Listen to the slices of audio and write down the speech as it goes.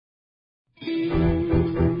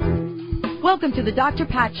Welcome to the Dr.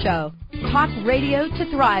 Pat Show. Talk radio to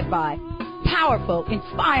thrive by. Powerful,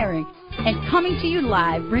 inspiring, and coming to you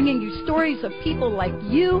live, bringing you stories of people like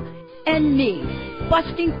you and me,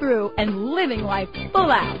 busting through and living life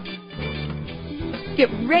full out. Get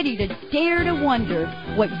ready to dare to wonder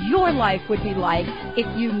what your life would be like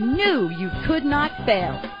if you knew you could not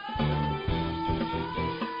fail.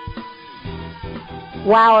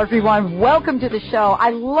 Wow, everyone, welcome to the show. I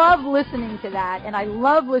love listening to that, and I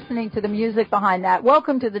love listening to the music behind that.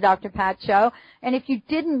 Welcome to the Dr. Pat Show. And if you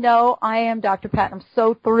didn't know, I am Dr. Pat, and I'm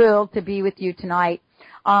so thrilled to be with you tonight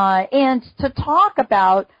and to talk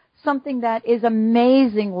about something that is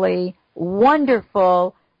amazingly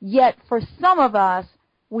wonderful, yet for some of us,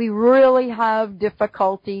 we really have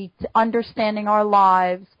difficulty understanding our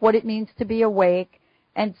lives, what it means to be awake,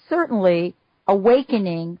 and certainly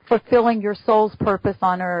awakening, fulfilling your soul's purpose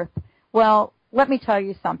on earth. Well, let me tell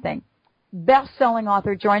you something. Best-selling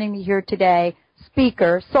author joining me here today,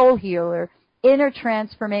 speaker, soul healer, inner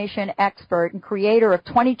transformation expert, and creator of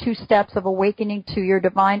 22 Steps of Awakening to Your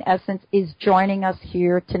Divine Essence is joining us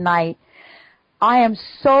here tonight. I am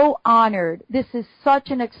so honored. This is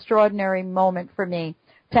such an extraordinary moment for me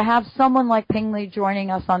to have someone like Ping Li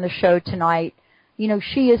joining us on the show tonight. You know,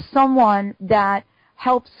 she is someone that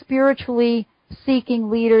helps spiritually seeking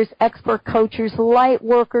leaders, expert coaches, light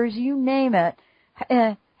workers, you name it,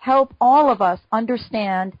 help all of us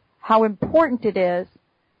understand how important it is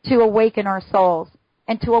to awaken our souls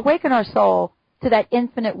and to awaken our soul to that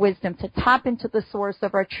infinite wisdom, to tap into the source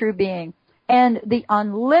of our true being and the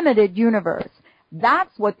unlimited universe.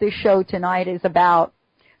 That's what this show tonight is about.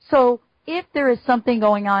 So if there is something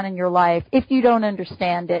going on in your life, if you don't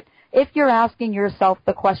understand it, if you're asking yourself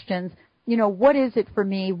the questions, you know, what is it for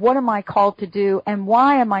me? What am I called to do? And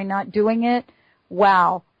why am I not doing it?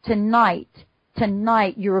 Wow, tonight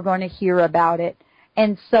you're going to hear about it.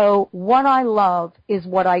 And so what I love is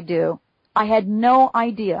what I do. I had no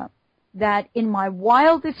idea that in my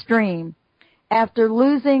wildest dream, after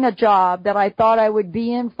losing a job that I thought I would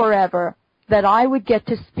be in forever, that I would get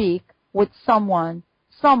to speak with someone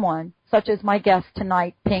such as my guest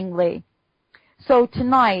tonight, Ping Li. So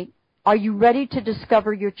tonight, are you ready to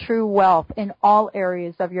discover your true wealth in all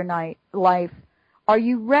areas of your life? Are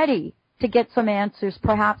you ready to get some answers,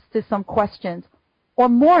 perhaps to some questions? Or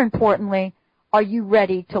more importantly, are you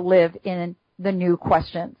ready to live in the new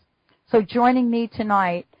questions? So joining me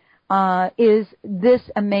tonight is this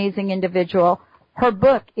amazing individual. Her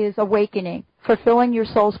book is Awakening, Fulfilling Your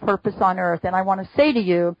Soul's Purpose on Earth. And I want to say to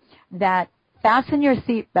you that fasten your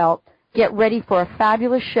seatbelt, get ready for a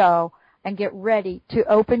fabulous show, and get ready to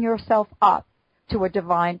open yourself up to a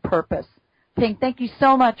divine purpose. Ping, thank you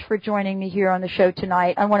so much for joining me here on the show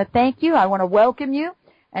tonight. I want to thank you. I want to welcome you.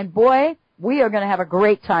 And boy, we are going to have a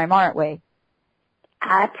great time, aren't we?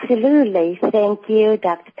 Absolutely. Thank you,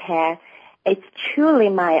 Dr. Pat. It's truly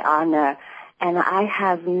my honor. And I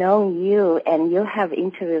have known you, and you have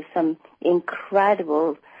interviewed some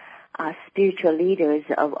incredible spiritual leaders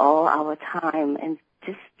of all our time, and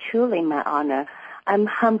just truly my honor. I'm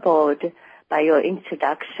humbled by your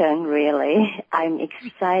introduction, really. I'm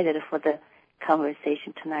excited for the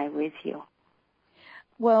conversation tonight with you.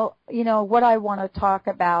 Well, you know, what I want to talk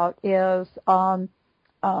about is,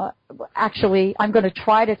 actually, I'm going to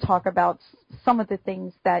try to talk about some of the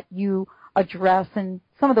things that you address and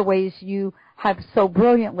some of the ways you have so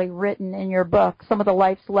brilliantly written in your book, some of the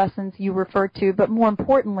life's lessons you refer to, but more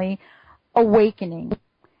importantly, awakening.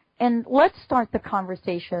 And let's start the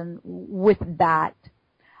conversation with that.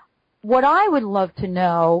 What I would love to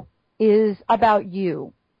know is about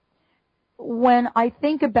you. When I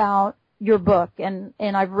think about your book, and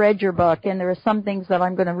I've read your book, and there are some things that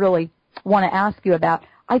I'm going to really want to ask you about,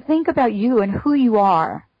 I think about you and who you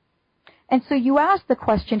are. And so you ask the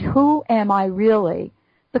question, who am I really?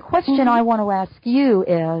 The question I want to ask you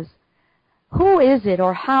is, who is it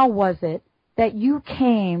or how was it that you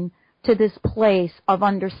came to this place of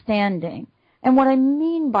understanding? And what I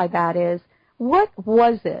mean by that is, what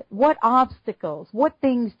was it? What obstacles, what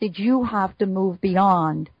things did you have to move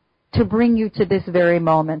beyond to bring you to this very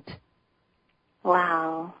moment?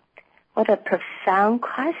 Wow. What a profound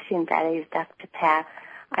question that is, Dr. Pat.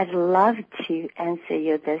 I'd love to answer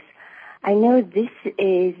you this. I know this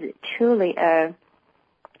is truly a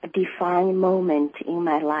defining moment in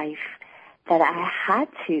my life that I had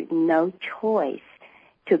to, no choice,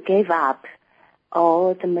 to give up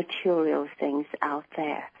all the material things out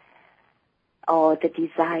there, all the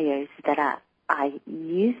desires that I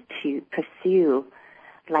used to pursue,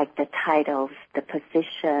 like the titles, the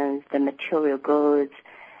positions, the material goods,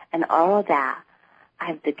 and all that. I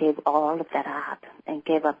have to give all of that up and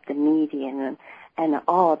give up the media and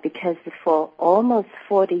all, because for almost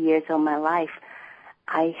 40 years of my life,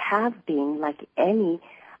 I have been like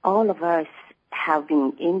all of us have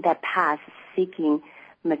been in the past seeking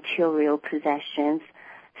material possessions,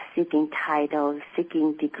 seeking titles,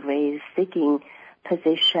 seeking degrees, seeking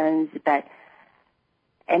positions,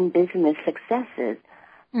 and business successes.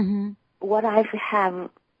 Mm-hmm. What I have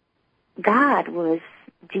got was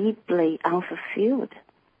deeply unfulfilled.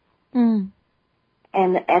 Mm.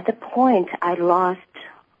 And at the point I lost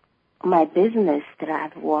my business that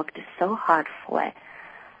I've worked so hard for,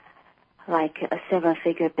 like a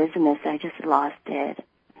 7-figure business, I just lost it.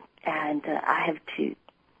 And I have to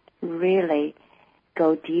really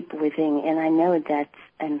go deep within, and I know that's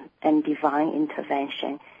an divine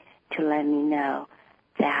intervention to let me know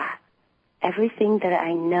that everything that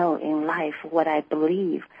I know in life, what I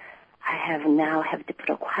believe, I now have to put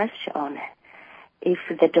a question on it. If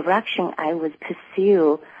the direction I would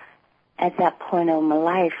pursue at that point of my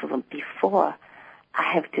life before,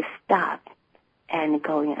 I have to stop and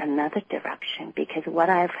go in another direction, because what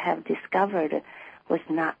I have discovered was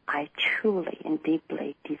not I truly and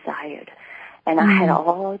deeply desired. And I had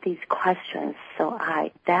all these questions, so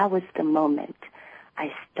that was the moment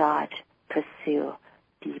I start pursue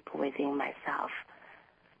deep within myself.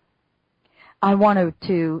 I wanted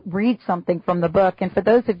to read something from the book, and for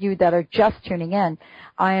those of you that are just tuning in,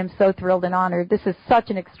 I am so thrilled and honored. This is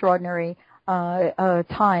such an extraordinary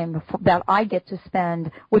time that I get to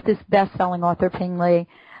spend with this best-selling author, Ping Li.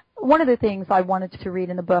 One of the things I wanted to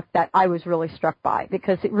read in the book that I was really struck by,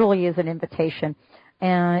 because it really is an invitation,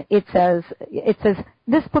 and it says,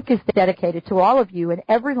 this book is dedicated to all of you in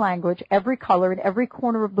every language, every color, in every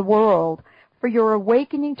corner of the world, for your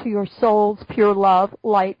awakening to your soul's pure love,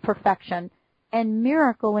 light, perfection, and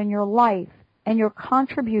miracle in your life and your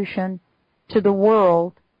contribution to the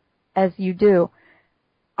world as you do.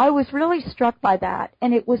 I was really struck by that,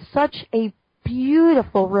 and it was such a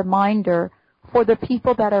beautiful reminder for the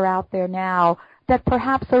people that are out there now that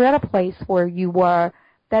perhaps are at a place where you were,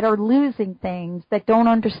 that are losing things, that don't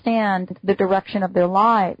understand the direction of their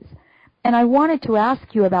lives. And I wanted to ask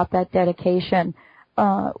you about that dedication.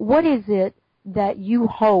 What is it that you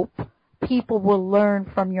hope people will learn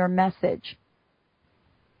from your message?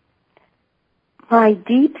 My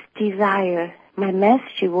deep desire, my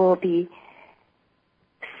message will be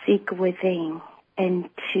seek within and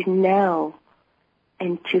to know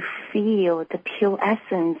and to feel the pure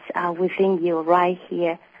essence within you right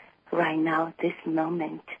here, right now, this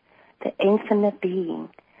moment. The infinite being,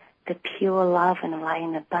 the pure love and light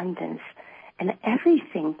and abundance, and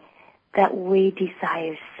everything that we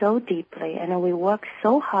desire so deeply and we work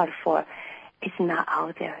so hard for, it's not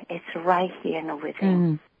out there. It's right here and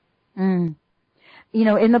within. You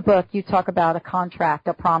know, in the book, you talk about a contract,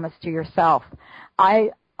 a promise to yourself.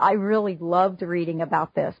 I really loved reading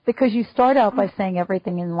about this, because you start out by saying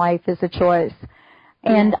everything in life is a choice.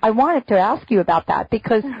 And I wanted to ask you about that,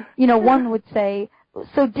 because, you know, one would say,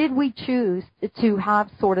 so did we choose to have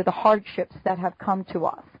sort of the hardships that have come to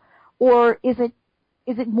us? Or is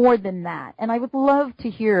it more than that? And I would love to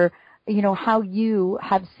hear, you know, how you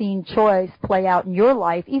have seen choice play out in your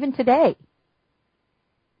life, even today.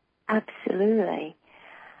 Absolutely.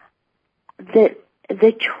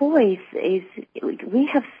 The choice is, we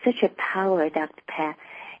have such a power, Dr. Pat.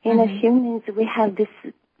 In as humans, we have this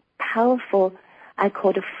powerful, I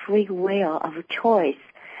call it free will of choice.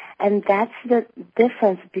 And that's the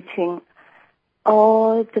difference between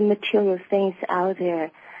all the material things out there,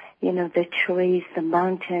 you know, the trees, the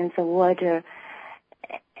mountains, the water,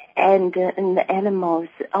 and the animals,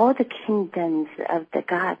 all the kingdoms of the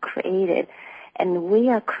God created. And we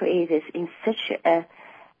are created in such a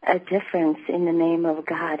difference in the name of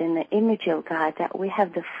God, in the image of God, that we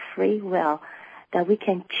have the free will, that we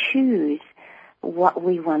can choose what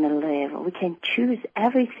we want to live. We can choose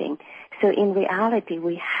everything. So in reality,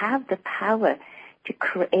 we have the power to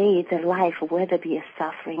create a life, whether it be a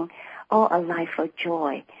suffering or a life of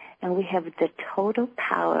joy. And we have the total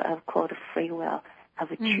power of called free will, of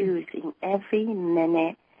choosing every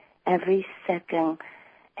minute, every second,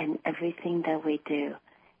 and everything that we do.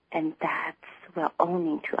 And that's, we're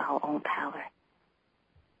owning to our own power.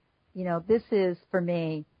 You know, this is, for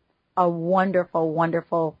me, a wonderful,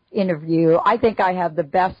 wonderful interview. I think I have the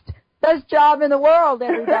best job in the world,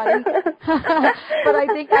 everybody. But I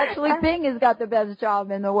think actually Ping has got the best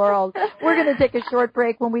job in the world. We're going to take a short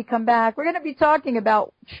break. When we come back, we're going to be talking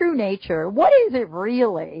about true nature. What is it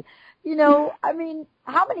really? You know, I mean,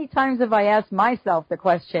 how many times have I asked myself the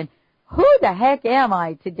question, who the heck am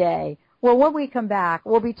I today? Well, when we come back,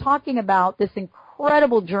 we'll be talking about this incredible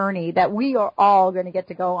incredible journey that we are all going to get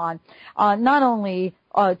to go on, not only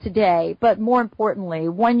today, but more importantly,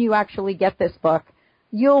 when you actually get this book,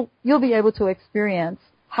 you'll be able to experience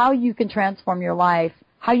how you can transform your life,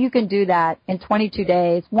 how you can do that in 22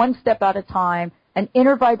 days, one step at a time, an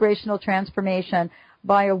inner vibrational transformation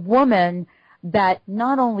by a woman that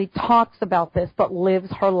not only talks about this, but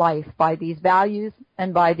lives her life by these values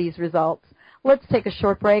and by these results. Let's take a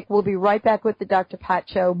short break. We'll be right back with the Dr. Pat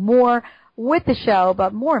Show. More with the show,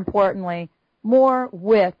 but more importantly, more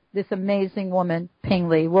with this amazing woman, Ping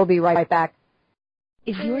Li. We'll be right back.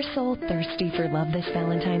 Is your soul thirsty for love this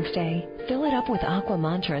Valentine's Day? Fill it up with Aqua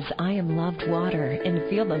Mantra's I Am Loved water and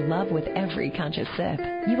feel the love with every conscious sip.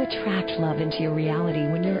 You attract love into your reality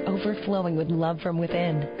when you're overflowing with love from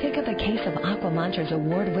within. Pick up a case of Aqua Mantra's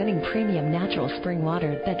award-winning premium natural spring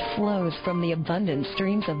water that flows from the abundant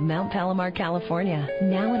streams of Mount Palomar, California.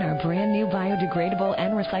 Now in our brand new biodegradable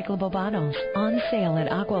and recyclable bottles. On sale at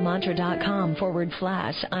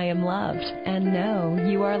aquamantra.com/I am loved. And know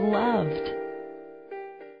you are loved.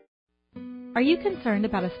 Are you concerned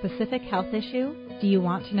about a specific health issue? Do you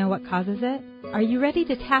want to know what causes it? Are you ready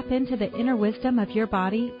to tap into the inner wisdom of your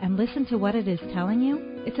body and listen to what it is telling you?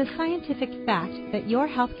 It's a scientific fact that your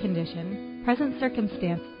health condition, present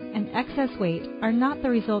circumstance, and excess weight are not the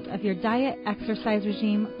result of your diet, exercise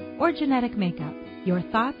regime, or genetic makeup. Your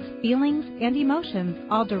thoughts, feelings, and emotions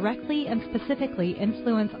all directly and specifically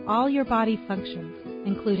influence all your body functions,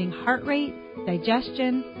 including heart rate,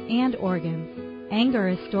 digestion, and organs. Anger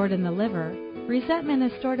is stored in the liver, resentment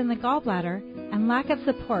is stored in the gallbladder, and lack of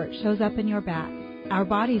support shows up in your back. Our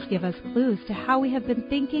bodies give us clues to how we have been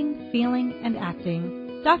thinking, feeling, and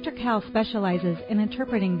acting. Dr. Cal specializes in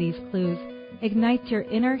interpreting these clues, ignites your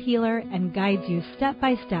inner healer, and guides you step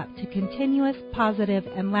by step to continuous, positive,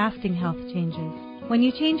 and lasting health changes. When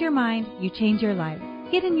you change your mind, you change your life.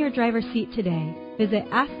 Get in your driver's seat today. Visit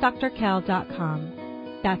AskDrKel.com.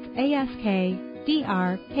 That's AskDrKel.com.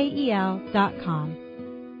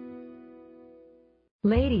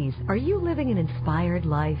 Ladies, are you living an inspired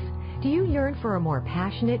life? Do you yearn for a more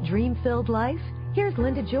passionate, dream-filled life? Here's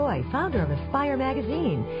Linda Joy, founder of Aspire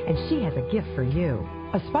Magazine, and she has a gift for you.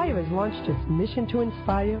 Aspire has launched its Mission to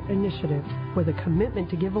Inspire initiative with a commitment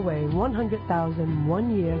to give away 100,000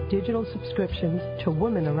 one-year digital subscriptions to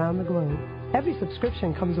women around the globe. Every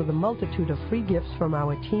subscription comes with a multitude of free gifts from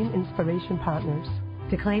our team inspiration partners.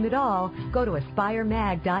 To claim it all, go to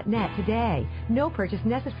aspiremag.net today. No purchase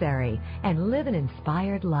necessary. And live an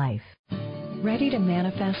inspired life. Ready to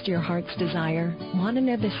manifest your heart's desire? Want to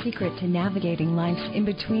know the secret to navigating life's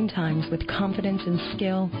in-between times with confidence and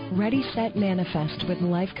skill? Ready, Set, Manifest with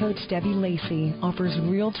life coach Debbie Lacey offers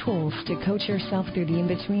real tools to coach yourself through the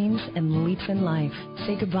in-betweens and leaps in life.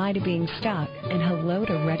 Say goodbye to being stuck and hello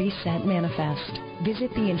to Ready, Set, Manifest.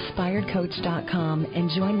 Visit theinspiredcoach.com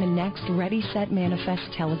and join the next Ready, Set,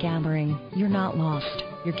 Manifest telegathering. You're not lost.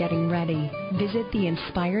 You're getting ready. Visit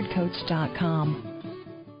theinspiredcoach.com.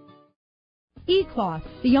 E-Cloth,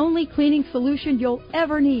 the only cleaning solution you'll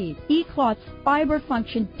ever need. E-Cloth's fiber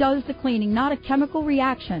function does the cleaning, not a chemical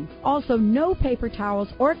reaction. Also, no paper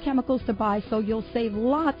towels or chemicals to buy, so you'll save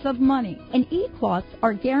lots of money. And E-Cloths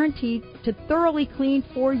are guaranteed to thoroughly clean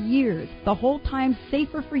for years, the whole time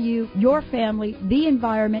safer for you, your family, the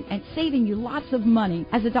environment, and saving you lots of money.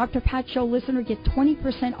 As a Dr. Pat Show listener, get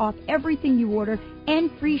 20% off everything you order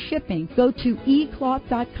and free shipping. Go to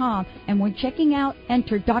ecloth.com, and when checking out,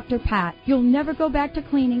 enter Dr. Pat. You'll never go back to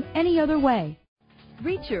cleaning any other way.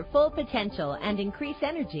 Reach your full potential and increase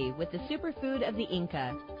energy with the superfood of the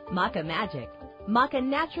Inca, Maca Magic. Maca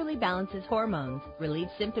naturally balances hormones,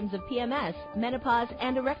 relieves symptoms of PMS, menopause,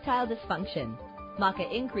 and erectile dysfunction. Maca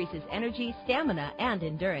increases energy, stamina, and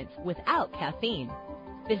endurance without caffeine.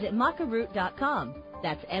 Visit macaroot.com.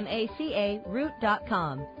 That's MACA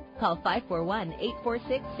root.com. Call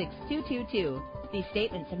 541-846-6222. These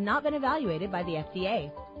statements have not been evaluated by the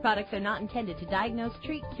FDA. Products are not intended to diagnose,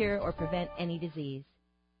 treat, cure, or prevent any disease.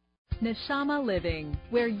 Neshama Living,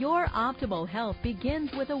 where your optimal health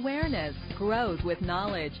begins with awareness, grows with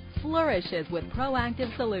knowledge, flourishes with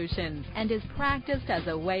proactive solutions, and is practiced as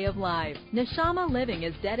a way of life. Neshama Living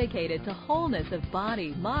is dedicated to wholeness of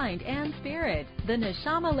body, mind, and spirit. The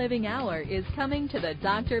Neshama Living Hour is coming to the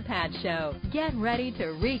Dr. Pat Show. Get ready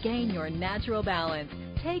to regain your natural balance.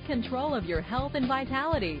 Take control of your health and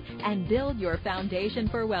vitality and build your foundation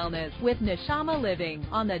for wellness with Neshama Living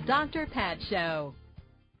on the Dr. Pat Show.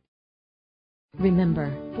 Remember,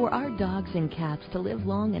 For our dogs and cats to live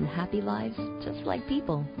long and happy lives, just like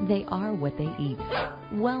people, they are what they eat.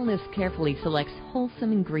 Wellness carefully selects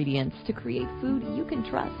wholesome ingredients to create food you can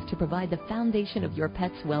trust to provide the foundation of your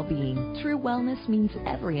pet's well-being. True wellness means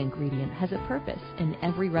every ingredient has a purpose in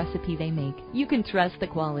every recipe they make. You can trust the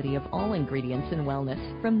quality of all ingredients in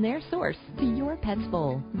wellness, from their source to your pet's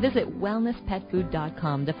bowl. Visit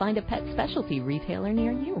wellnesspetfood.com to find a pet specialty retailer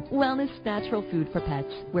near you. Wellness Natural Food for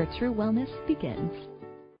Pets, where true wellness begins.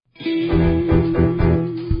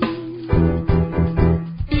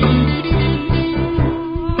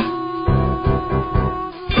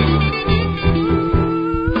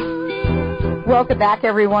 Welcome back,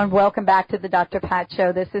 everyone. Welcome back to the Dr. Pat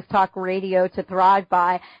Show. This is Talk Radio to Thrive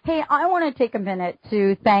By. Hey, I want to take a minute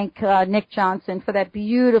to thank Nick Johnson for that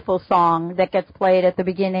beautiful song that gets played at the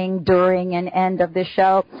beginning, during, and end of the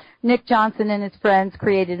show. Nick Johnson and his friends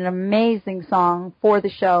created an amazing song for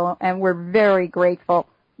the show, and we're very grateful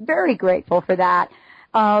for that.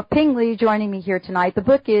 Ping Li joining me here tonight. The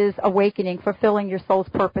book is Awakening, Fulfilling Your Soul's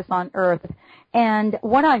Purpose on Earth. And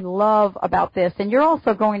what I love about this, and you're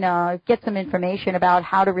also going to get some information about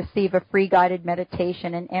how to receive a free guided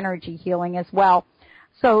meditation and energy healing as well.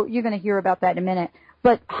 So you're going to hear about that in a minute.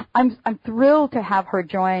 But I'm thrilled to have her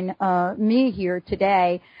join me here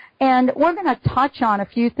today. And we're going to touch on a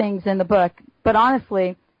few things in the book. But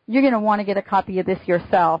honestly, you're going to want to get a copy of this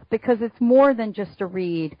yourself, because it's more than just a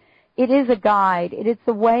read. It is a guide. It is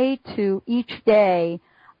a way to each day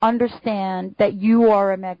understand that you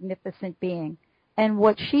are a magnificent being. And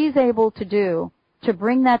what she's able to do to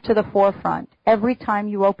bring that to the forefront every time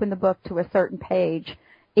you open the book to a certain page,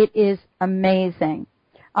 it is amazing.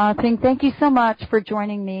 Ping, thank you so much for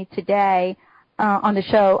joining me today on the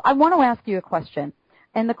show. I want to ask you a question.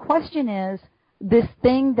 And the question is, this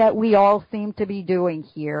thing that we all seem to be doing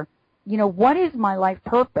here, you know, what is my life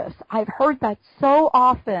purpose? I've heard that so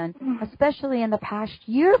often, especially in the past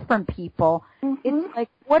year from people. It's like,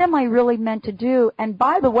 what am I really meant to do? And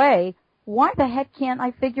by the way, why the heck can't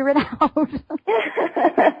I figure it out?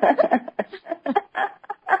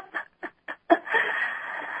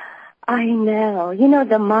 I know. You know,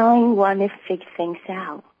 the mind wants to figure things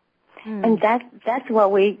out. And that's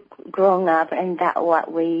what we grown up, and that's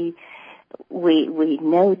what we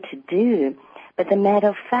know to do. But the matter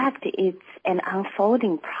of fact, it's an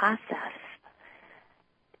unfolding process,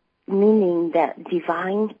 meaning that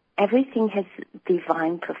everything has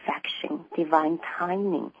divine perfection, divine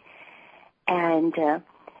timing. And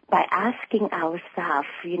by asking ourselves,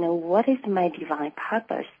 you know, what is my divine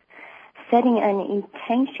purpose? Setting an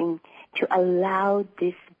intention to allow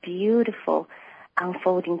this beautiful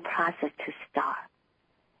unfolding process to start.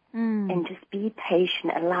 And just be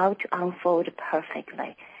patient, allow it to unfold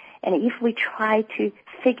perfectly. And if we try to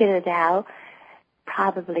figure it out,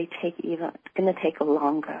 probably going to take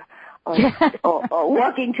longer, or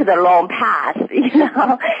walking to the long path, you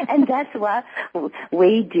know. And that's what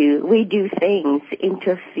we do. We do things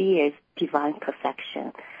interferes divine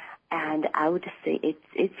perfection. And I would say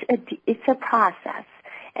it's a process,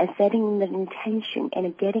 and setting the intention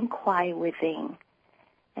and getting quiet within,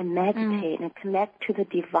 and meditate and connect to the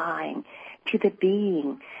divine, to the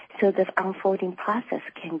being, so the unfolding process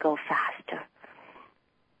can go faster.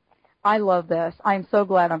 I love this. I'm so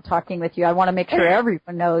glad I'm talking with you. I want to make sure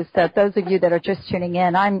everyone knows that those of you that are just tuning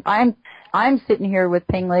in, I'm sitting here with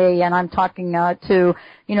Ping Li, and I'm talking to,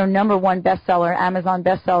 you know, #1 bestseller, Amazon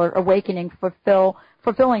bestseller, Awakening,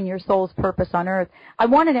 Fulfilling Your Soul's Purpose on Earth. I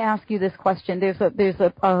wanted to ask you this question. There's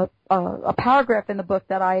a paragraph in the book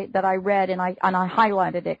that I read, and I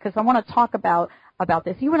highlighted it because I want to talk about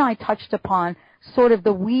this. You and I touched upon sort of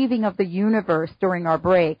the weaving of the universe during our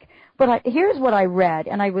break. But here's what I read,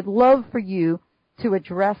 and I would love for you to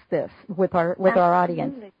address this with our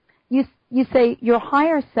audience. You say your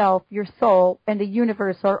higher self, your soul, and the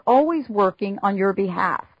universe are always working on your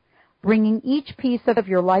behalf, bringing each piece of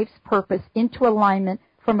your life's purpose into alignment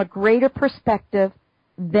from a greater perspective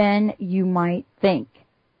than you might think.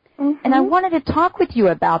 And I wanted to talk with you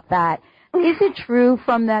about that. Is it true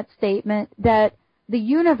from that statement that the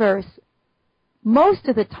universe, most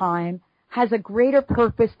of the time, has a greater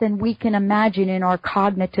purpose than we can imagine in our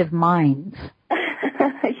cognitive minds?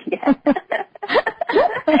 Yes.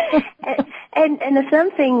 and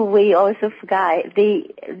something we also forgot, they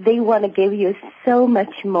want to give you so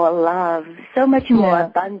much more love, so much more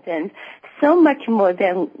abundance, so much more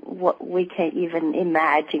than what we can even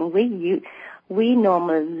imagine. We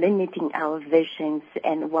normally limiting our visions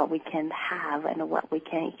and what we can have and what we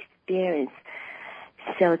can experience.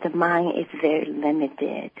 So the mind is very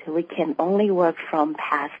limited. We can only work from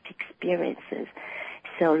past experiences.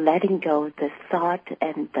 So letting go of the thought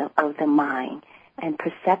and of the mind and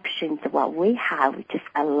perceptions of what we have, just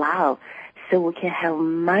allow, so we can have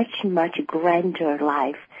much, much grander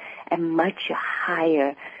life and much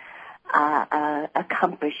higher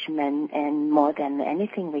accomplishment and more than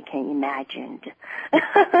anything we can imagine.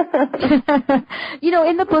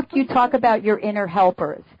 In the book you talk about your inner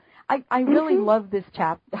helpers. I really love this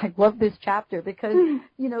chapter because,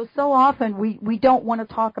 so often we don't want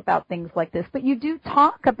to talk about things like this, but you do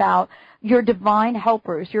talk about your divine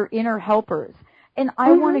helpers, your inner helpers. And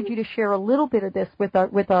I wanted you to share a little bit of this with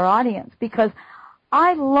our audience, because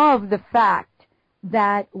I love the fact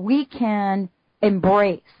that we can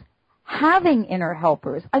embrace having inner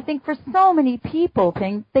helpers. I think for so many people,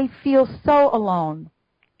 they feel so alone.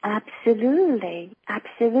 Absolutely,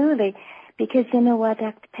 absolutely. Because you know what,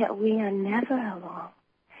 Dr. Pat, we are never alone.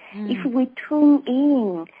 If we tune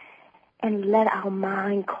in and let our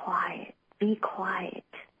mind be quiet,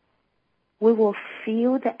 we will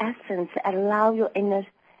feel the essence, allow your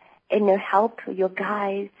inner help, your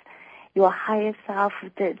guides, your higher self,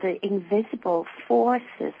 the invisible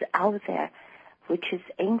forces out there, which is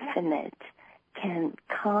infinite, can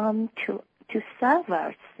come to serve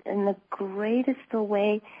us in the greatest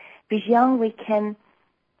way beyond we can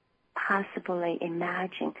possibly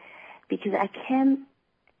imagine. Because I can't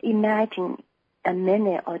imagine a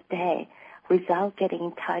minute or day without getting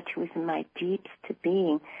in touch with my deepest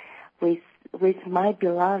being, with my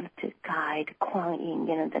beloved guide, Kuan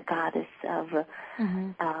Yin, the goddess of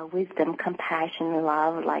wisdom, compassion,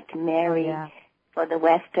 love, like Mary for the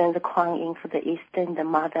Western, the Kuan Yin for the Eastern, the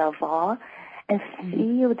mother of all, and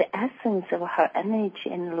feel the essence of her energy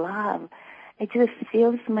and love. It just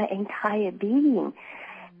fills my entire being.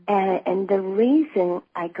 And the reason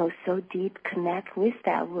I go so deep, connect with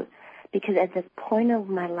that, because at the point of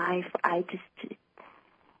my life, I just,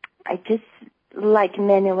 like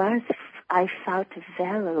many of us, I felt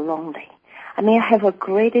very lonely. I mean, I have a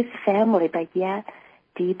greatest family, but yet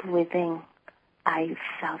deep within, I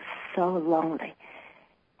felt so lonely.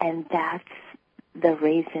 And that's the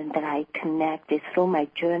reason that I connected through my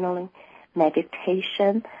journaling,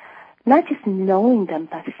 meditation, not just knowing them,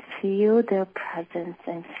 but feel their presence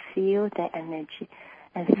and feel their energy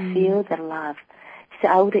and feel the love. So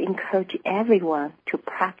I would encourage everyone to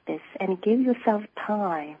practice and give yourself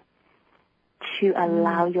time to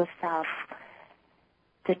allow yourself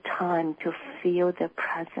the time to feel their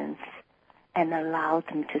presence and allow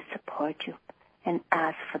them to support you and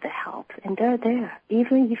ask for the help. And they're there.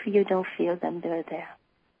 Even if you don't feel them, they're there.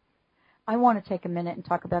 I want to take a minute and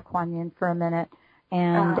talk about Kuan Yin for a minute.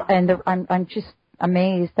 And I'm just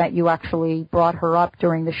amazed that you actually brought her up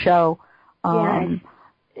during the show.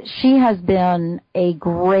 She has been a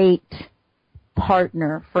great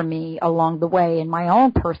partner for me along the way in my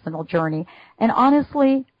own personal journey. And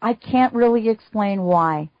honestly, I can't really explain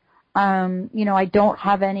why. I don't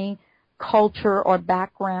have any culture or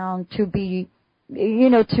background to be,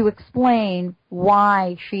 to explain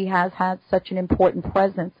why she has had such an important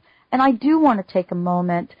presence. And I do want to take a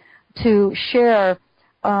moment to share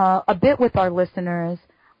a bit with our listeners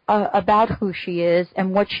about who she is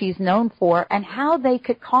and what she's known for and how they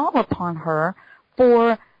could call upon her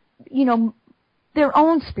for, their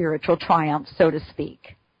own spiritual triumph, so to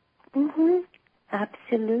speak.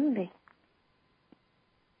 Absolutely.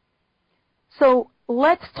 So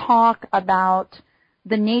let's talk about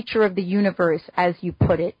the nature of the universe, as you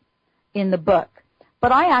put it in the book.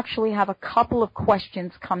 But I actually have a couple of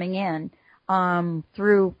questions coming in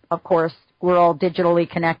through, of course, we're all digitally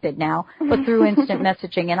connected now, but through instant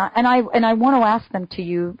messaging. And I want to ask them to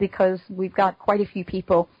you because we've got quite a few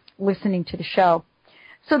people listening to the show.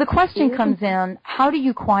 So the question comes in, how do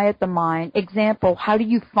you quiet the mind? Example, how do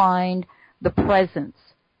you find the presence?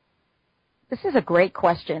 This is a great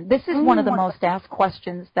question. This is one of the most asked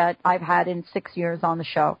questions that I've had in 6 years on the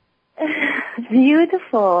show.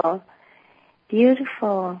 Beautiful.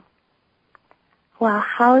 Beautiful. Well,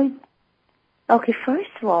 okay,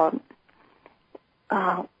 first of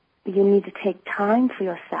all, you need to take time for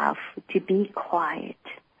yourself to be quiet.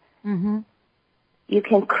 You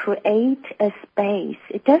can create a space.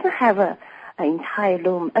 It doesn't have an entire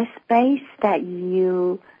room, a space that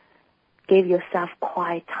you give yourself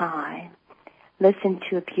quiet time. Listen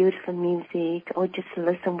to beautiful music or just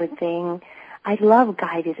listen within. I love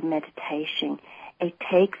guided meditation. It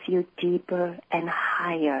takes you deeper and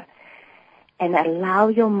higher and allow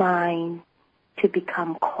your mind to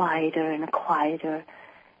become quieter and quieter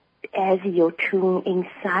as you tune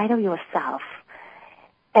inside of yourself.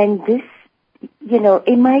 And this,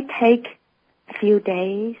 it might take a few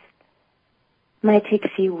days, might take a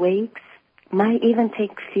few weeks, might even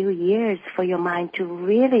take a few years for your mind to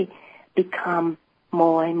really become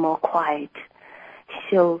more and more quiet.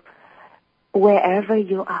 So wherever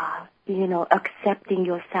you are, accepting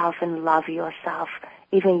yourself and love yourself,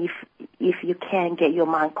 even if you can't get your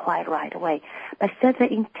mind quiet right away. But set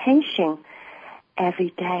the intention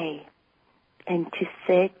every day and to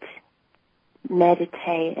sit,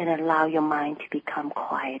 meditate, and allow your mind to become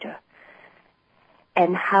quieter.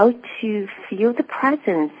 And how to feel the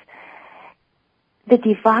presence, the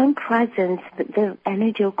divine presence, the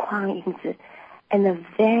energy of Kuan Yin is in a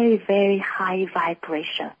very, very high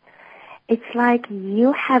vibration. It's like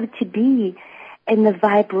you have to be in the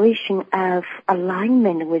vibration of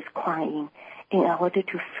alignment with Kuan Yin in order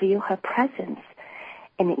to feel her presence.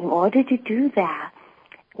 And in order to do that,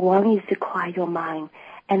 one is to quiet your mind,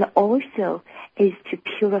 and also is to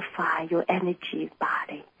purify your energy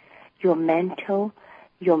body, your mental,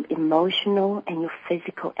 your emotional, and your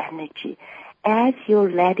physical energy. As you're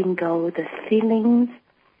letting go the feelings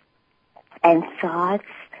and thoughts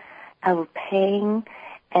of pain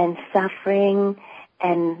and suffering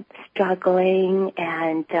and struggling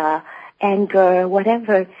and anger,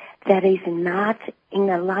 whatever that is not in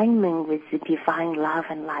alignment with the divine love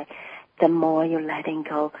and light, the more you're letting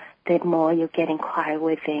go, the more you're getting quiet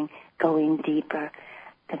within, going deeper,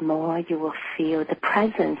 the more you will feel the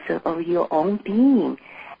presence of your own being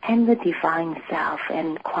and the divine self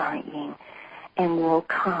and Kuan Yin, and will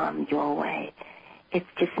come your way. It's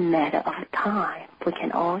just a matter of time. We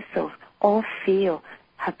can also all feel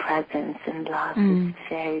her presence and love. It's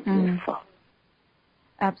very beautiful.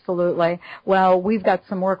 Absolutely. Well, we've got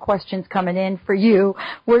some more questions coming in for you.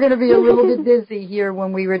 We're going to be a little bit busy here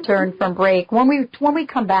when we return from break. When we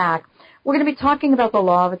come back, we're going to be talking about the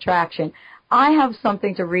law of attraction. I have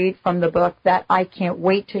something to read from the book that I can't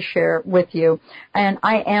wait to share with you. And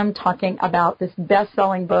I am talking about this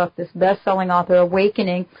best-selling book, this best-selling author,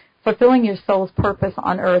 Awakening, Fulfilling Your Soul's Purpose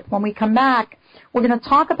on Earth. When we come back, we're going to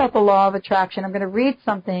talk about the law of attraction. I'm going to read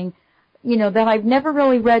something, that I've never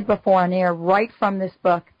really read before on air right from this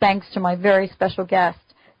book, thanks to my very special guest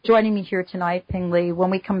joining me here tonight, Ping Li.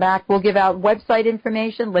 When we come back, we'll give out website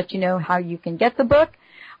information, let you know how you can get the book,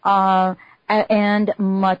 and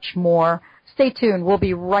much more. Stay tuned. We'll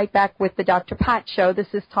be right back with the Dr. Pat Show.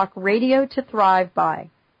 This is Talk Radio to Thrive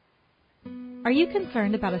By. Are you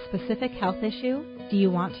concerned about a specific health issue? Do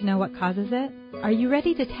you want to know what causes it? Are you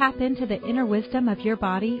ready to tap into the inner wisdom of your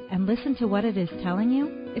body and listen to what it is telling you?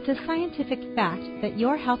 It's a scientific fact that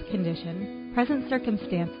your health condition, present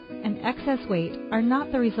circumstance, and excess weight are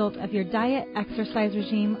not the result of your diet, exercise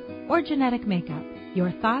regime, or genetic makeup.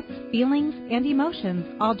 Your thoughts, feelings, and emotions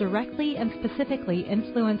all directly and specifically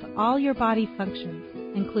influence all your body functions,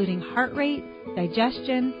 including heart rate,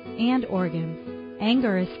 digestion, and organs.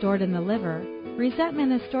 Anger is stored in the liver,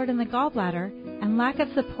 resentment is stored in the gallbladder, and lack of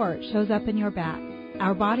support shows up in your back.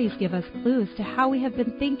 Our bodies give us clues to how we have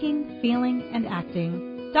been thinking, feeling, and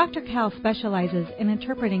acting. Dr. Cal specializes in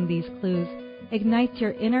interpreting these clues, ignites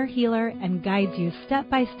your inner healer, and guides you step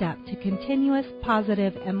by step to continuous,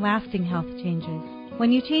 positive, and lasting health changes. When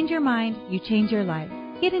you change your mind, you change your life.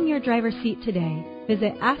 Get in your driver's seat today.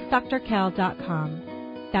 Visit AskDrKel.com.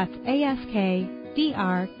 That's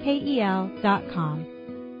AskDrKel.com.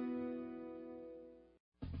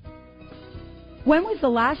 When was the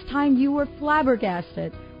last time you were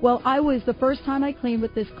flabbergasted? Well, I was the first time I cleaned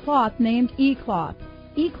with this cloth named E-Cloth.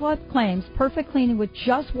 E-Cloth claims perfect cleaning with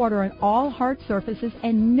just water on all hard surfaces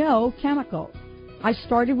and no chemicals. I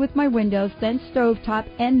started with my windows, then stovetop,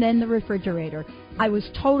 and then the refrigerator. I was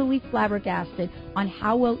totally flabbergasted on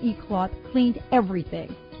how well E-Cloth cleaned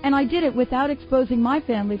everything. And I did it without exposing my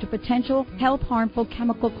family to potential health-harmful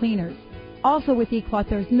chemical cleaners. Also with E-Cloth,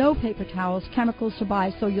 there's no paper towels, chemicals to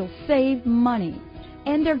buy, so you'll save money.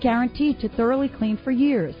 And they're guaranteed to thoroughly clean for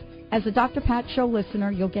years. As a Dr. Pat Show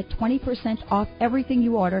listener, you'll get 20% off everything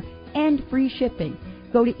you order and free shipping.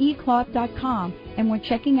 Go to ecloth.com, and when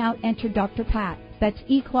checking out, enter Dr. Pat. That's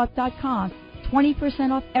ecloth.com,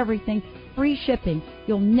 20% off everything, free shipping.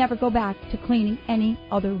 You'll never go back to cleaning any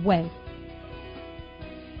other way.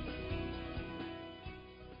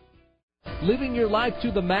 Living your life to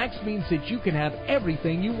the max means that you can have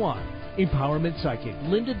everything you want. Empowerment Psychic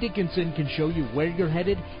Linda Dickinson can show you where you're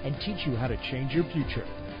headed and teach you how to change your future.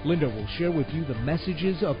 Linda will share with you the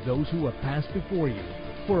messages of those who have passed before you.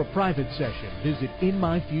 For a private session, visit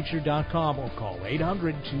InMyFuture.com or call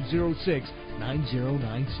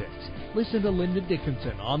 800-206-9096. Listen to Linda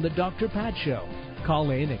Dickinson on The Dr. Pat Show. Call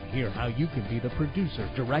in and hear how you can be the producer,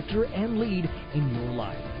 director, and lead in your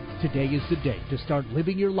life. Today is the day to start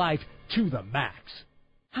living your life to the max.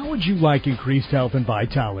 How would you like increased health and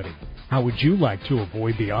vitality? How would you like to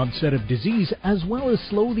avoid the onset of disease as well as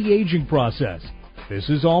slow the aging process? This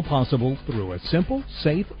is all possible through a simple,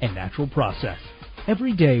 safe, and natural process.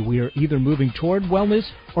 Every day we are either moving toward wellness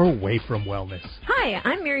or away from wellness. Hi,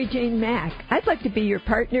 I'm Mary Jane Mack. I'd like to be your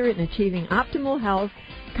partner in achieving optimal health.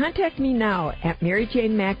 Contact me now at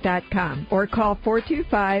maryjanemack.com or call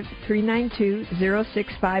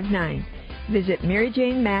 425-392-0659. Visit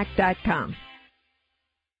maryjanemack.com.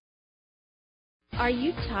 Are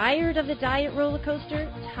you tired of the diet roller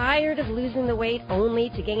coaster? Tired of losing the weight only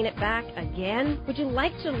to gain it back again? Would you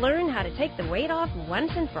like to learn how to take the weight off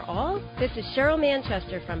once and for all? This is Cheryl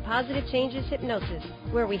Manchester from Positive Changes Hypnosis,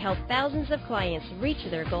 where we help thousands of clients reach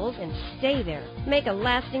their goals and stay there. Make a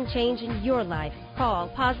lasting change in your life. Call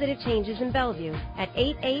Positive Changes in Bellevue at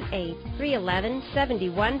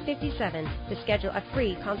 888-311-7157 to schedule a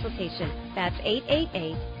free consultation. That's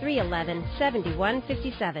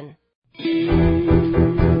 888-311-7157.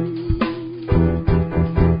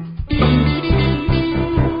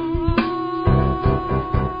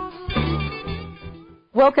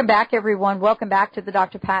 Welcome back, everyone. Welcome back to the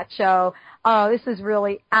Dr. Pat Show. This is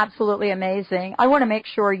really absolutely amazing. I want to make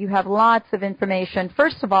sure you have lots of information.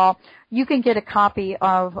 First of all, you can get a copy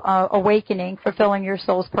of Awakening, Fulfilling Your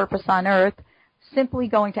Soul's Purpose on Earth, simply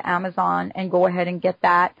going to Amazon and go ahead and get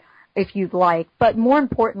that if you'd like. But more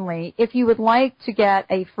importantly, if you would like to get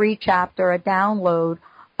a free chapter, a download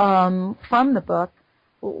from the book,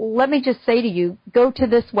 let me just say to you, go to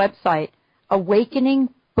this website,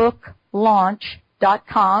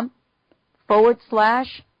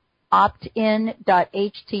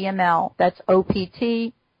 awakeningbooklaunch.com/opt-in.html. That's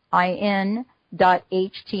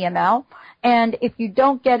OPTIN.html. And if you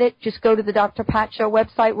don't get it, just go to the Dr. Pat Show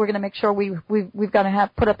website. We're going to make sure we've got to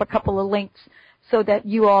put up a couple of links so that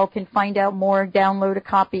you all can find out more, download a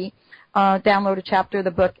copy, download a chapter of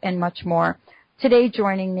the book, and much more. Today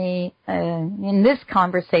joining me in this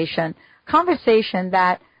conversation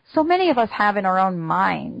that so many of us have in our own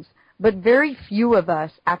minds, but very few of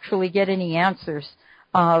us actually get any answers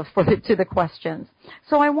to the questions.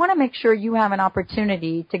 So I want to make sure you have an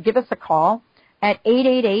opportunity to give us a call at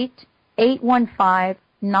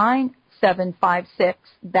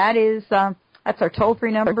 888-815-9756. That's our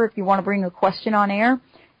toll-free number if you want to bring a question on air,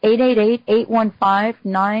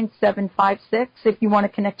 888-815-9756. If you want to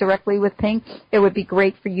connect directly with Pink, it would be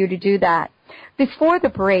great for you to do that. Before the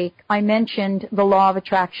break, I mentioned the law of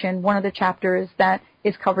attraction, one of the chapters that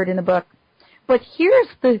is covered in the book. But here's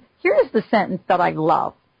the sentence that I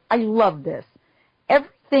love. I love this.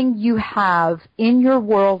 Everything you have in your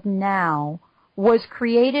world now was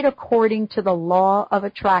created according to the law of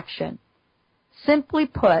attraction. Simply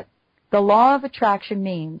put, the law of attraction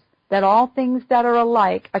means that all things that are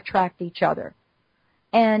alike attract each other.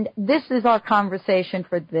 And this is our conversation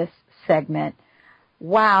for this segment.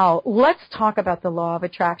 Wow. Let's talk about the law of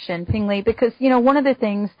attraction, Ping Li, because, one of the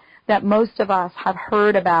things that most of us have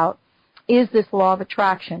heard about is this law of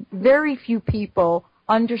attraction. Very few people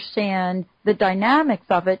understand the dynamics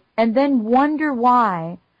of it and then wonder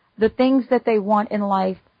why the things that they want in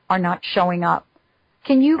life are not showing up.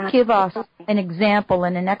 Can you give us an example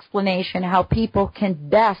and an explanation how people can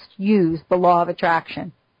best use the law of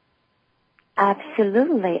attraction?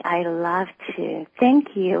 Absolutely. I love to.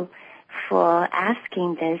 Thank you for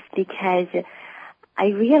asking this, because I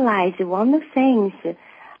realize one of the things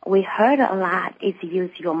we heard a lot is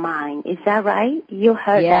use your mind. Is that right? You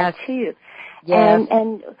heard that too. Yes.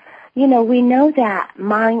 And we know that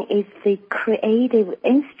mind is the creative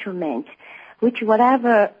instrument, which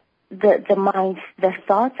whatever the mind, the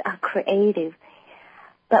thoughts are creative.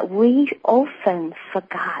 But we often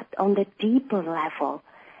forgot on the deeper level,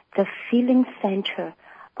 the feeling center,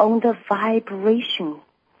 on the vibration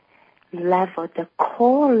level, the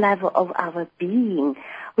core level of our being.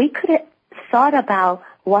 We could have thought about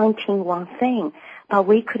wanting one thing, but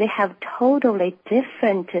we could have totally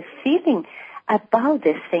different feeling about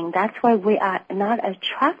this thing. That's why we are not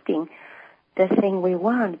attracting the thing we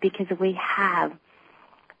want, because we have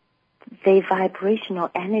the vibrational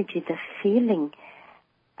energy, the feeling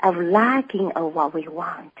of lacking of what we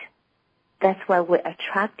want. That's why we're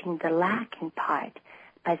attracting the lacking part,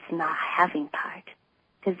 but it's not having part.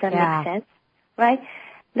 Does that make sense? Right?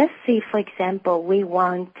 Let's see, for example, we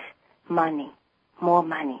want money, more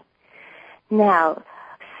money. Now,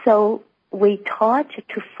 so we taught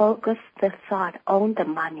to focus the thought on the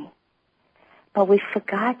money, but we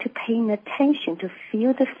forgot to pay attention to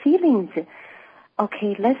feel the feelings.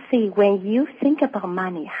 Okay, let's see, when you think about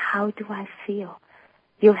money, how do I feel?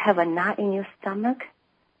 You have a knot in your stomach,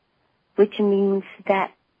 which means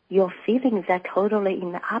that your feelings are totally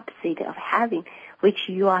in the opposite of having, which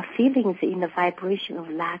your feelings in the vibration of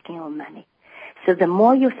lacking of money. So the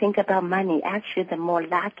more you think about money, actually the more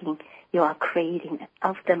lacking you are creating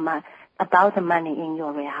of about the money in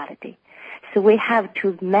your reality. So we have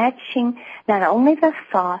to matching not only the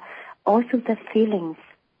thought, also the feelings.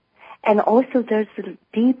 And also there's a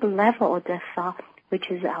deep level of the thought, which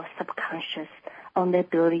is our subconscious, on the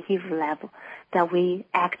belief level that we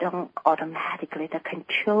act on automatically, that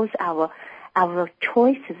controls our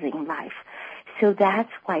choices in life. So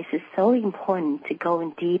that's why it's so important to go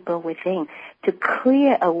in deeper within, to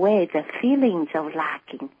clear away the feelings of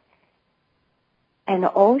lacking, and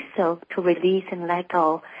also to release and let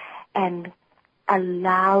go and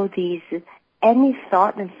allow these any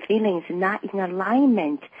thought and feelings not in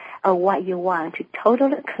alignment of what you want to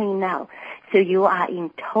totally clean out. So you are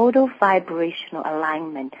in total vibrational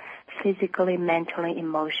alignment, physically, mentally,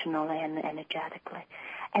 emotionally, and energetically.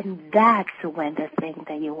 And that's when the thing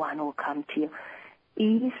that you want will come to you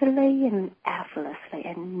easily and effortlessly,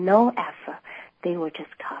 and no effort. They will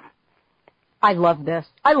just come. I love this.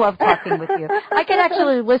 I love talking with you. I can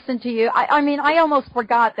actually listen to you. I mean, I almost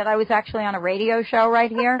forgot that I was actually on a radio show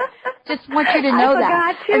right here. Just want you to know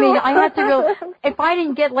that. Too. I mean, I had to really, if I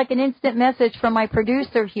didn't get like an instant message from my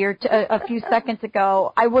producer here a few seconds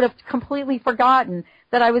ago, I would have completely forgotten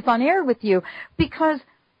that I was on air with you, because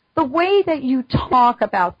the way that you talk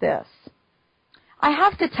about this, I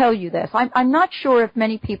have to tell you this. I'm not sure if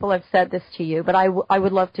many people have said this to you, but I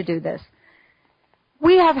would love to do this.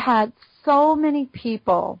 We have had so many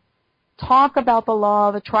people talk about the law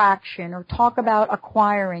of attraction, or talk about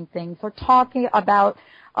acquiring things, or talking about,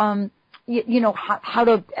 how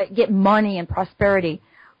to get money and prosperity.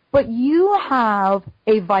 But you have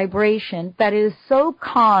a vibration that is so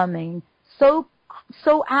calming, so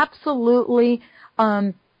absolutely,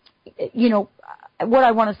 what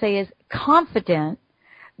I want to say is confident,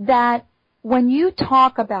 that when you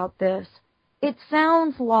talk about this, it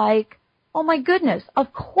sounds like, oh my goodness,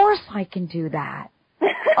 of course I can do that.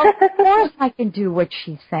 Of course I can do what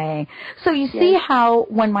she's saying. So you see how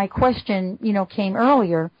when my question, came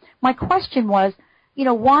earlier, my question was,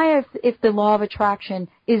 why if the law of attraction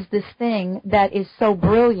is this thing that is so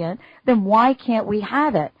brilliant, then why can't we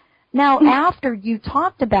have it? Now, after you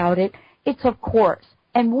talked about it, it's of course.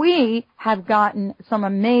 And we have gotten some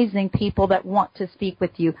amazing people that want to speak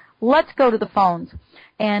with you. Let's go to the phones,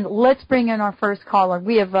 and let's bring in our first caller.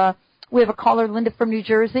 We have a caller, Linda from New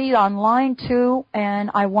Jersey, on line 2,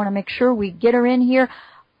 and I want to make sure we get her in here.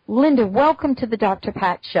 Linda, welcome to the Dr.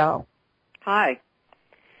 Pat Show. Hi.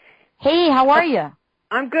 Hey, how are you?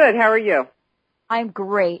 I'm good. How are you? I'm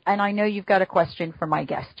great, and I know you've got a question for my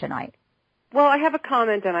guest tonight. Well, I have a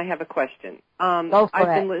comment and I have a question. Go for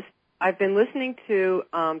it. I've been listening to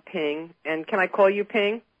Ping, and can I call you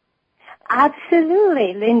Ping?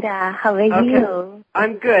 Absolutely, Linda. How are you?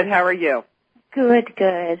 I'm good. How are you? Good.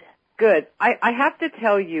 Good. I have to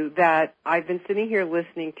tell you that I've been sitting here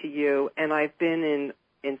listening to you, and I've been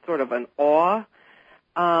in sort of an awe.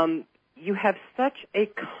 You have such a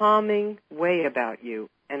calming way about you,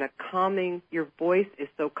 and your voice is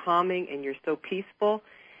so calming, and you're so peaceful.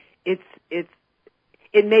 It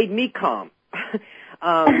made me calm.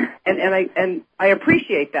 And I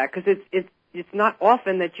appreciate that, because it's not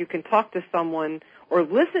often that you can talk to someone or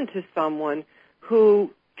listen to someone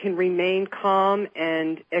who can remain calm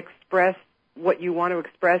and express what you want to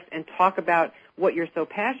express and talk about what you're so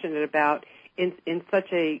passionate about in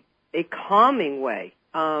such a calming way.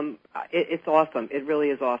 It's awesome. It really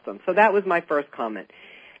is awesome. So that was my first comment.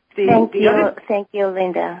 Thank you,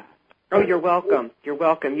 Linda. Oh, you're welcome. You're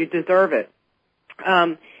welcome. You deserve it.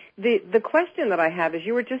 The question that I have is,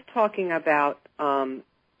 you were just talking about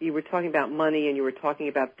money, and you were talking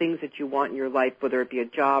about things that you want in your life, whether it be a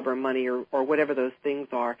job or money or whatever those things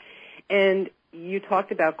are. And you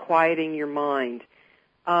talked about quieting your mind.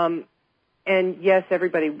 And yes,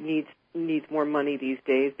 everybody needs more money these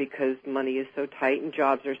days, because money is so tight and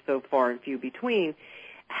jobs are so far and few between.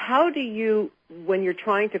 How do you, when you're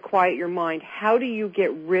trying to quiet your mind, how do you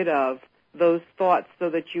get rid of those thoughts so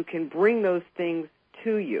that you can bring those things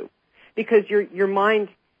to you? Because your mind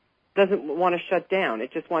doesn't want to shut down.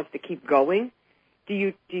 It just wants to keep going. Do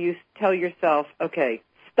you tell yourself, okay,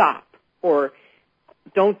 stop, or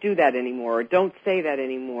don't do that anymore, or don't say that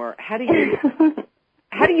anymore? How do you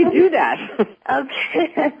do that?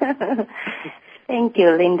 Okay. Thank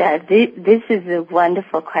you, Linda. This is a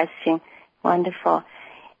wonderful question. Wonderful.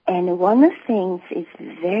 And one of the things is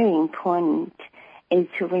very important is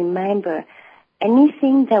to remember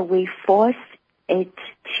anything that we force it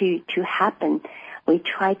to happen, we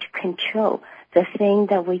try to control. The thing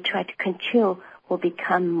that we try to control will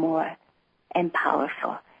become more and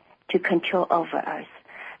powerful to control over us.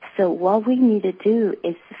 So what we need to do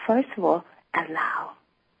is, first of all, allow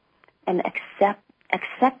and accept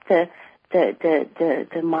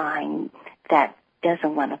the mind that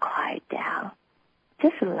doesn't want to quiet down.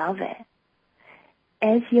 Just love it.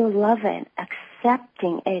 As you love it,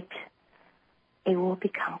 accepting it, it will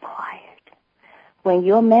become quiet. When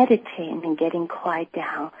you're meditating and getting quiet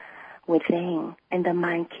down within and the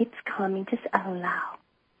mind keeps coming, just allow.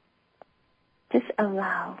 Just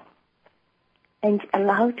allow. And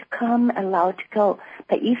allow to come, allow to go.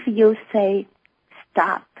 But if you say,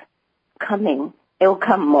 stop coming, it will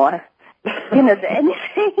come more. Anything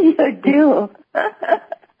you do.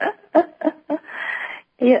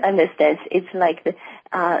 You understand? It's like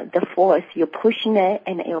the force. You're pushing it,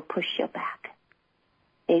 and it will push you back.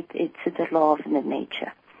 It's the law of the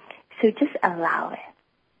nature. So just allow it.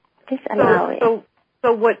 Just allow it.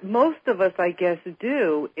 So what most of us, I guess,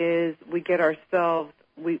 do is we get ourselves,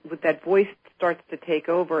 with that voice starts to take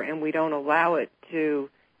over, and we don't allow it to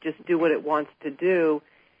just do what it wants to do.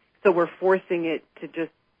 So we're forcing it to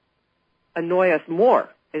just annoy us more.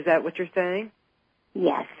 Is that what you're saying?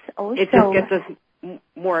 Yes. Also, it just gets us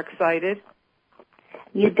more excited.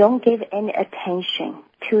 You don't give any attention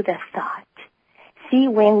to the thought. See,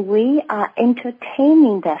 when we are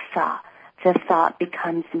entertaining the thought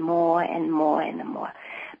becomes more and more and more.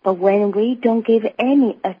 But when we don't give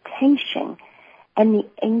any attention, any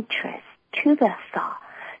interest to the thought,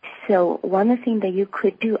 so one thing that you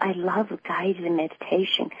could do, I love guided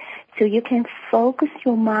meditation, so you can focus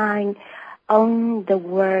your mind on the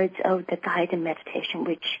words of the guided meditation,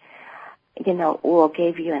 which, will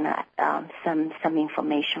give you some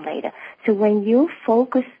information later. So when you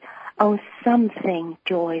focus on something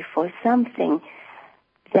joyful, something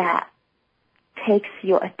that takes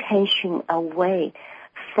your attention away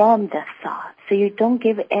from the thought, so you don't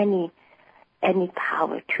give any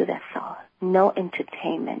power to the thought, no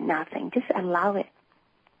entertainment, nothing. Just allow it.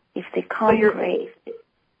 If they come, great.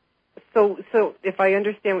 So if I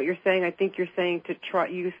understand what you're saying, I think you're saying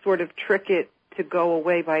you sort of trick it to go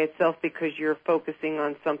away by itself because you're focusing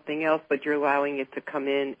on something else, but you're allowing it to come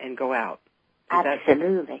in and go out.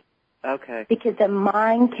 Absolutely. Okay. Because the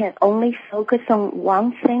mind can only focus on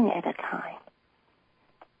one thing at a time.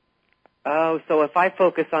 Oh, so if I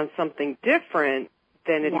focus on something different,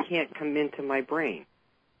 then it can't come into my brain.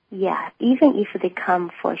 Yeah, even if they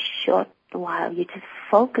come for a short while, you just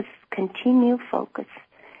focus, continue focus,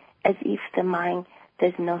 as if the mind,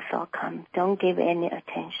 there's no thought come. Don't give any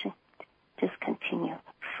attention. Just continue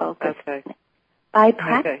focus. Okay. By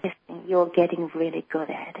practicing, you're getting really good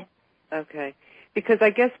at it. Okay. Because I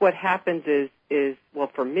guess what happens is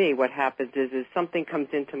for me, what happens is something comes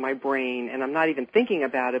into my brain, and I'm not even thinking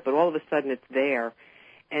about it, but all of a sudden it's there,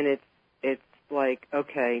 and it's like,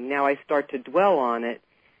 okay, now I start to dwell on it.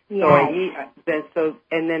 Yes.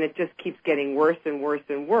 And then it just keeps getting worse and worse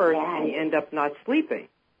and worse, and you end up not sleeping.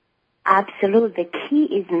 Absolutely. The key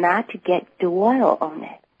is not to get dwell on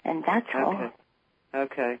it, and that's all.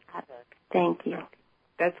 Okay. Thank you.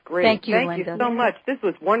 That's great. Thank you, Linda. Thank you so much. This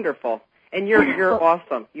was wonderful. And you're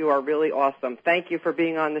awesome. You are really awesome. Thank you for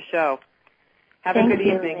being on the show. Have a good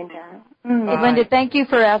evening. Linda. Linda, thank you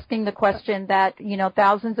for asking the question that,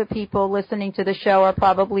 thousands of people listening to the show are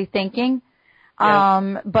probably thinking.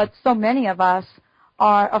 Yes. But so many of us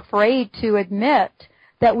are afraid to admit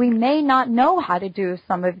that we may not know how to do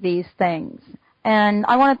some of these things. And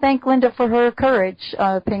I want to thank Linda for her courage,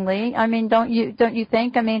 Ping Li. I mean, don't you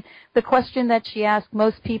think? I mean, the question that she asked,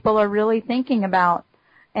 most people are really thinking about.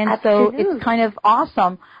 And Absolutely. So it's kind of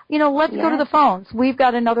awesome. Let's go to the phones. We've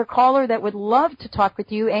got another caller that would love to talk with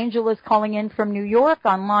you. Angel is calling in from New York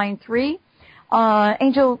on line 3.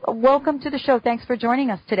 Angel, welcome to the show. Thanks for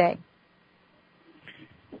joining us today.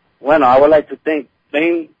 Well, I would like to thank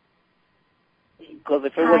Bing, because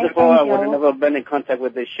if it wasn't for I would have never been in contact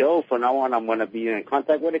with this show. From now on, I'm going to be in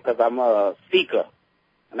contact with it because I'm a seeker,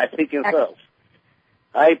 and I seek yourself.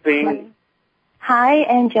 Hi, Bing. Hi,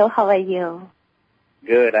 Angel. How are you?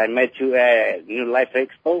 Good. I met you at New Life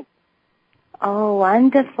Expo. Oh,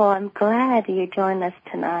 wonderful. I'm glad you joined us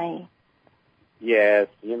tonight. Yes.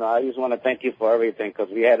 I just want to thank you for everything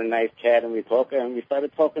because we had a nice chat and we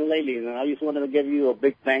started talking lately. And I just wanted to give you a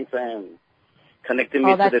big thanks and connecting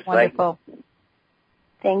me to this wonderful. Life.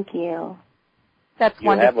 Thank you. That's you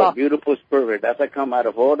wonderful. You have a beautiful spirit. That's what come out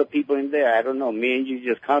of all the people in there. I don't know. Me and you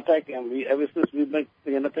just contact, and ever since we've been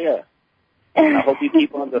together. And I hope you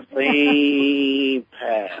keep on the same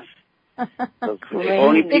path. If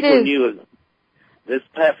only people knew this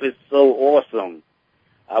path is so awesome,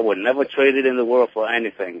 I would never trade it in the world for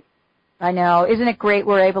anything. I know. Isn't it great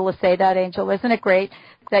we're able to say that, Angel? Isn't it great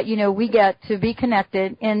that, we get to be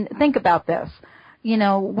connected? And think about this. We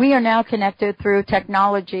are now connected through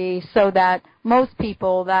technology so that most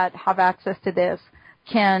people that have access to this,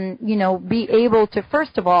 can, be able to,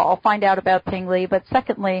 first of all, find out about Ping Li, but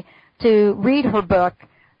secondly, to read her book,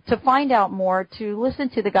 to find out more, to listen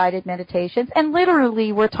to the guided meditations, and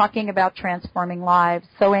literally we're talking about transforming lives.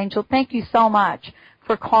 So, Angel, thank you so much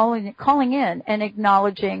for calling in and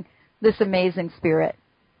acknowledging this amazing spirit.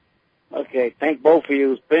 Okay, thank both of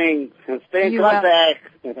you. Stay in contact.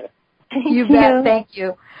 You bet. Thank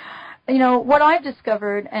you. What I've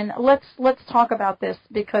discovered, and let's talk about this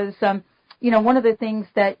because, one of the things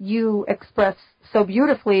that you express so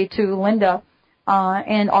beautifully to Linda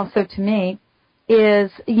and also to me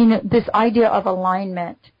is, this idea of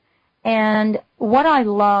alignment. And what I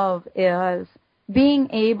love is being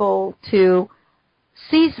able to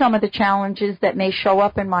see some of the challenges that may show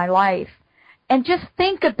up in my life and just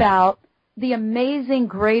think about the amazing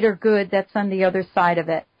greater good that's on the other side of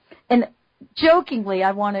it. And jokingly,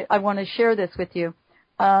 I want to share this with you.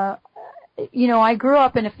 I grew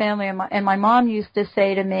up in a family, and my mom used to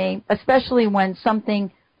say to me, especially when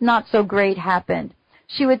something not so great happened,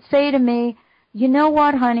 she would say to me, "You know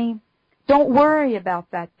what, honey? Don't worry about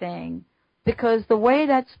that thing, because the way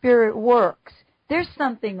that spirit works, there's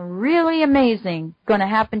something really amazing going to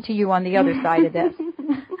happen to you on the other side of this."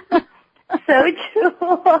 So true.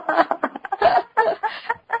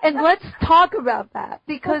 And let's talk about that,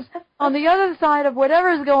 because on the other side of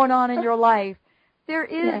whatever's going on in your life, there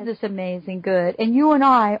is this amazing good, and you and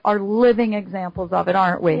I are living examples of it,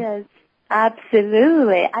 aren't we? Yes,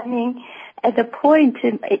 absolutely. I mean, at the point,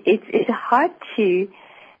 it's hard to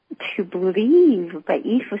believe, but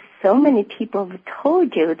if so many people have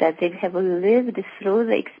told you that they have lived through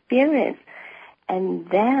the experience, and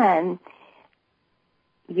then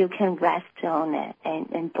you can rest on it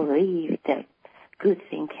and believe that good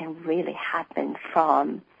thing can really happen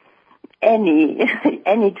from any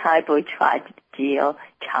type of tragedy or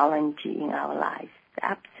challenge in our lives.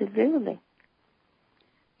 Absolutely.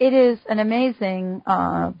 It is an amazing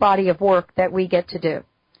body of work that we get to do.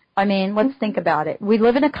 I mean, let's think about it. We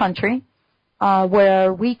live in a country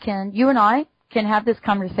where you and I can have this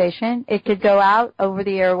conversation. It could go out over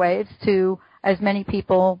the airwaves to as many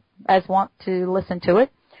people as want to listen to it.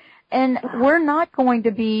 And we're not going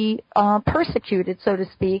to be persecuted, so to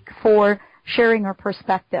speak, for sharing our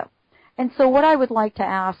perspective. And so what I would like to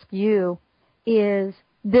ask you is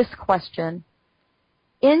this question.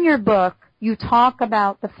 In your book, you talk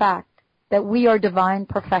about the fact that we are divine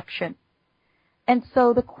perfection. And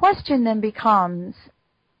so the question then becomes,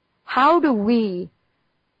 how do we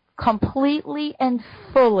completely and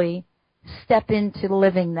fully step into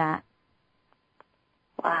living that?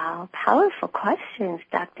 Wow, powerful questions,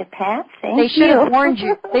 Dr. Pat. Thank you. They should have warned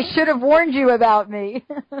you. They should have warned you about me.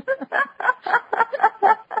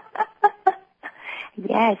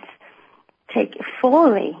 Yes,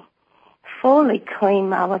 fully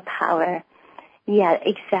claim our power. Yeah,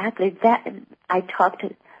 exactly. That I talked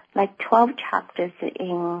like 12 chapters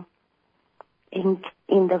in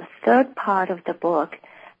the third part of the book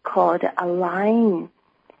called "Align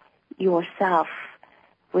Yourself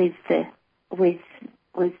with the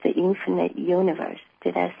infinite universe."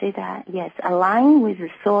 Did I say that? Yes. Align with the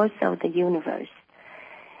source of the universe.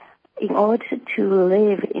 In order to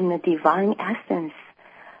live in the divine essence,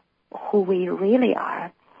 who we really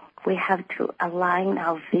are, we have to align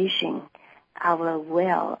our vision, our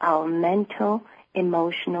will, our mental,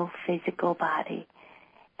 emotional, physical body,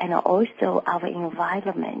 and also our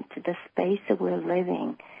environment, the space that we're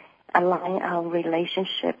living, align our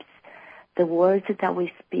relationships, the words that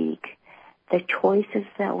we speak, the choices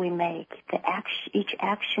that we make, each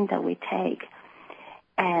action that we take,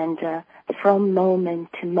 and from moment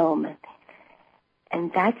to moment.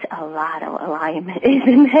 And that's a lot of alignment,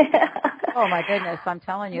 isn't it? Oh, my goodness, I'm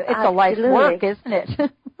telling you. It's a life's work, isn't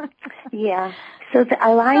it? Yeah. So the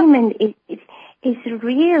alignment is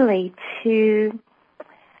really to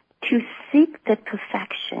seek the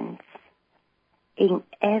perfections in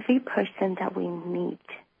every person that we meet,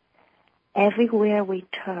 everywhere we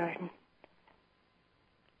turn,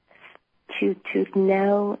 to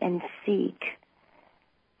know and seek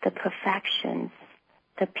the perfections,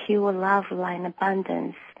 the pure love, light, and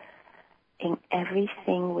abundance in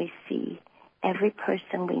everything we see, every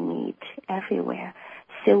person we meet, everywhere.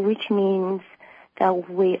 So which means that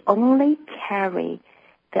we only carry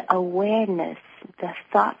the awareness, the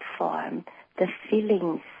thought form, the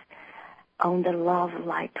feelings on the love,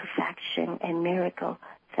 light, perfection, and miracle.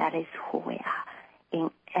 That is who we are in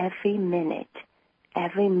every minute,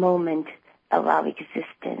 every moment of our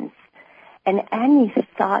existence. And any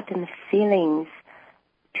thought and feelings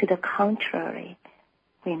to the contrary,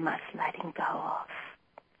 we must let go of,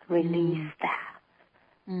 release that.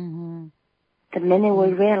 Mm-hmm. The minute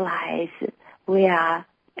we realize we are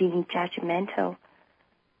being judgmental,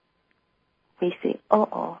 we say,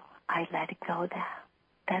 I let it go there.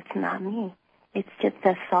 That's not me. It's just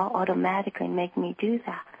the thought automatically make me do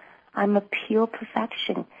that. I'm a pure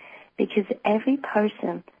perfection because every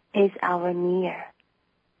person is our mirror,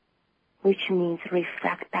 which means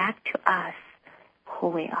reflect back to us who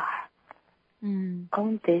we are.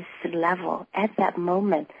 On this level, at that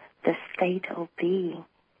moment, the state of being.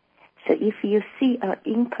 So if you see an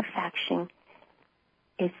imperfection,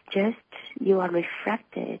 it's just you are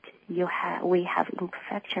reflected. We have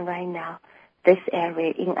imperfection right now. This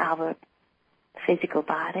area in our physical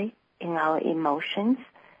body, in our emotions,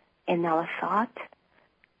 in our thought.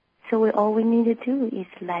 So all we need to do is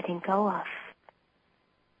letting go of,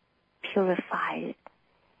 purify it.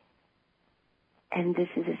 And this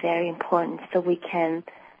is very important. So we can,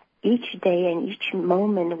 each day and each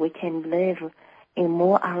moment, we can live in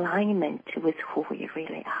more alignment with who we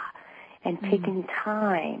really are. And taking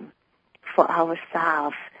time for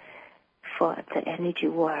ourselves, for the energy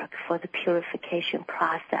work, for the purification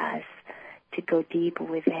process, to go deep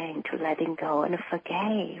within, to letting go and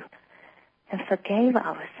forgive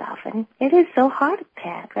ourselves. And it is so hard,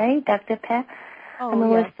 Pat, right, Dr. Pat?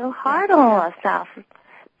 We're so hard on ourselves.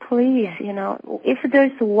 Please, if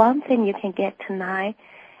there's one thing you can get tonight,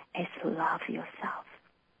 it's love yourself.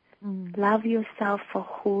 Love yourself for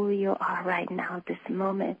who you are right now, this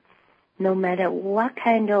moment. No matter what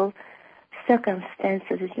kind of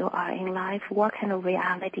circumstances you are in life, what kind of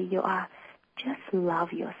reality you are, just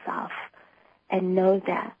love yourself and know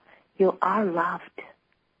that you are loved,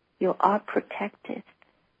 you are protected,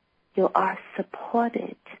 you are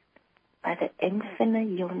supported by the infinite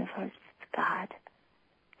universe, God,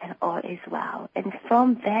 and all is well. And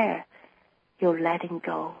from there, you're letting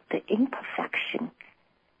go the imperfection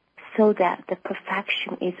so that the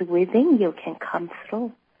perfection is within you can come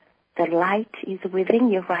through. The light is within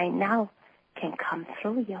you right now can come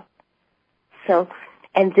through you. So,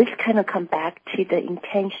 and this kind of come back to the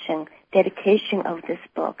intention, dedication of this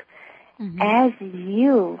book. As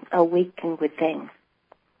you awaken within,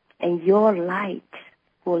 and your light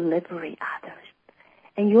will liberate others,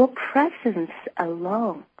 and your presence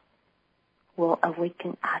alone will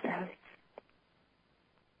awaken others.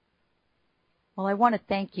 Well, I want to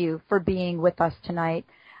thank you for being with us tonight.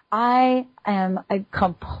 I am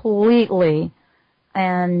completely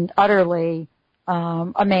and utterly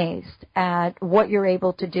amazed at what you're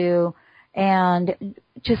able to do and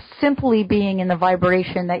just simply being in the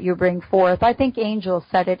vibration that you bring forth. I think Angel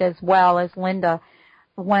said it as well as Linda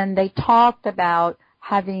when they talked about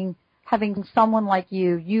having someone like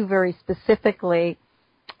you very specifically,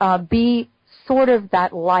 be sort of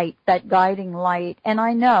that light, that guiding light. And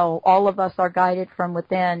I know all of us are guided from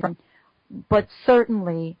within, but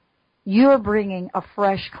certainly you're bringing a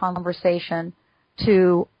fresh conversation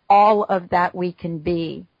to all of that we can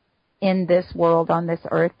be in this world, on this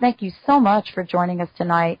earth. Thank you so much for joining us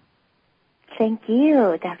tonight. Thank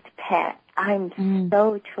you, Dr. Pat. I'm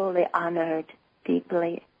so truly honored,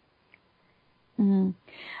 deeply. And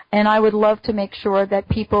I would love to make sure that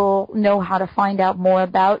people know how to find out more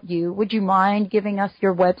about you. Would you mind giving us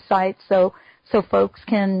your website so folks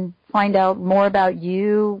can find out more about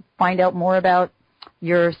you, find out more about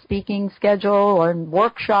your speaking schedule and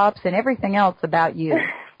workshops and everything else about you?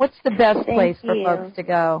 What's the best place for folks to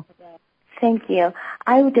go? Thank you.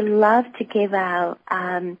 I would love to give out,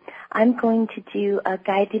 I'm going to do a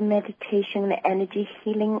guided meditation and energy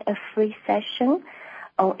healing, a free session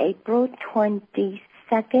on April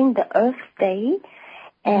 22nd, the Earth Day.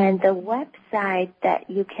 And the website that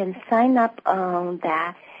you can sign up on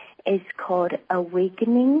that is called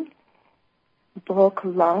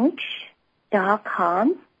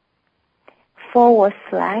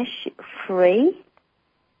awakeningbooklaunch.com/free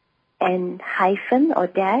and hyphen or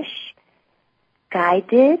dash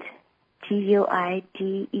guided,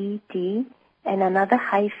 GUIDED, and another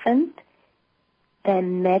hyphen,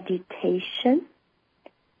 then meditation,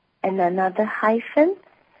 and another hyphen,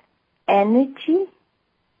 energy,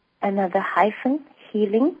 another hyphen,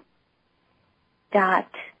 healing,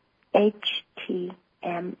 .html.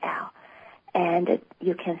 And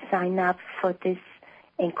you can sign up for this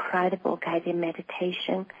incredible guided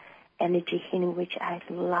meditation, energy healing, which I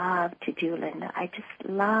love to do, Linda. I just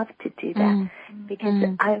love to do that because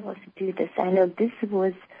I want to do this. I know this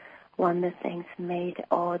was one of the things made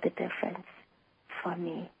all the difference for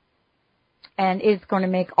me. And it's going to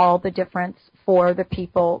make all the difference for the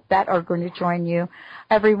people that are going to join you.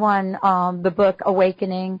 Everyone, the book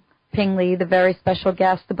Awakening, Ping Li, the very special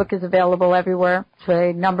guest, the book is available everywhere. It's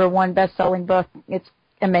a #1 best-selling book. It's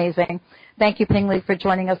amazing. Thank you, Ping Li, for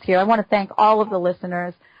joining us here. I want to thank all of the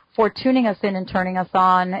listeners for tuning us in and turning us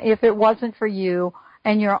on. If it wasn't for you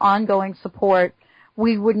and your ongoing support,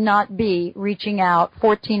 we would not be reaching out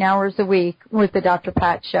 14 hours a week with the Dr.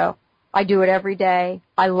 Pat Show. I do it every day.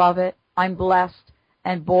 I love it. I'm blessed.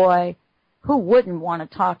 And boy, who wouldn't want to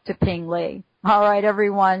talk to Ping Lee? All right,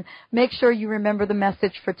 everyone, make sure you remember the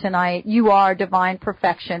message for tonight. You are divine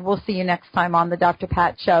perfection. We'll see you next time on the Dr.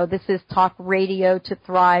 Pat Show. This is Talk Radio to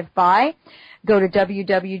Thrive By. Go to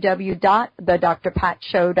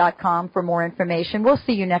www.thedrpatshow.com for more information. We'll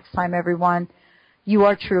see you next time, everyone. You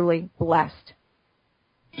are truly blessed.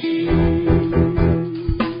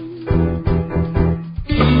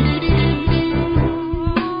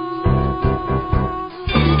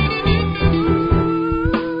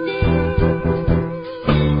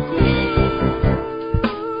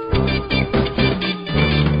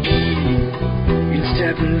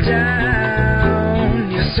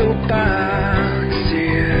 Down your soapbox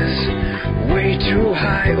is way too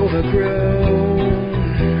high, overgrown.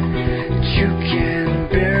 You can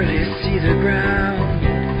barely see the ground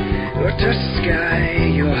or touch the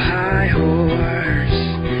sky. Your high horse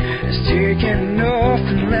has taken off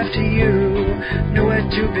and left you nowhere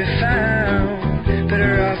to be found.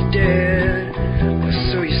 Better off dead, or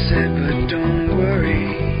so you said, but don't worry,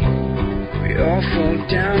 we all fall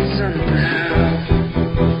down somehow.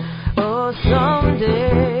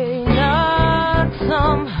 Someday, not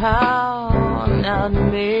somehow, not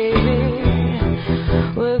maybe,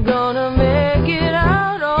 we're gonna make it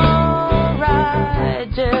out alright,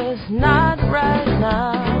 just not right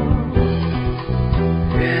now.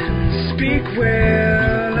 And speak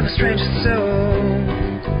well of a stranger soul,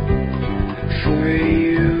 for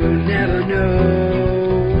you never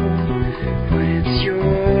know when it's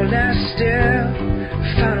your last step,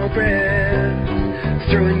 final breath.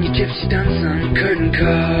 Throwing your gypsy dance on curtain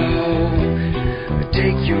call.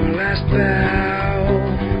 Take your last bow,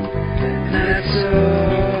 and that's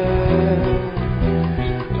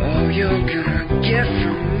all you're gonna get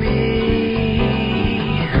from me.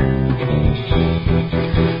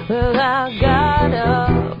 Well, I got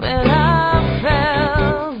up and I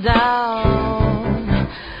fell down,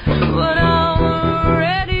 but I'm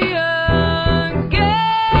ready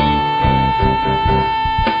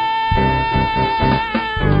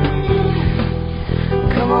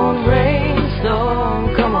Come on,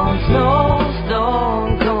 rainstorm, come on,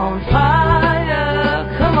 snowstorm, come on, fire,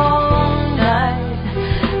 come on,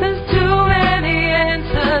 night. There's too many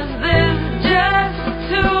answers, there's just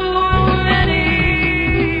too many.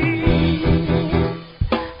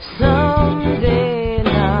 Someday,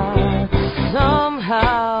 not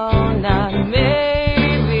somehow, not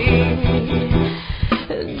maybe,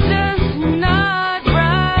 just not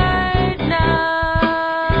right now.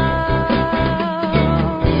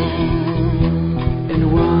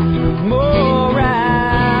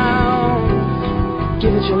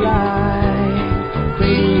 Give it your life,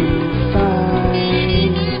 waiting you'll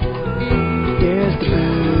find there's the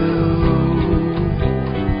bell.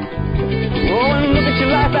 Oh, and look at your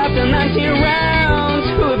life after 19 rounds.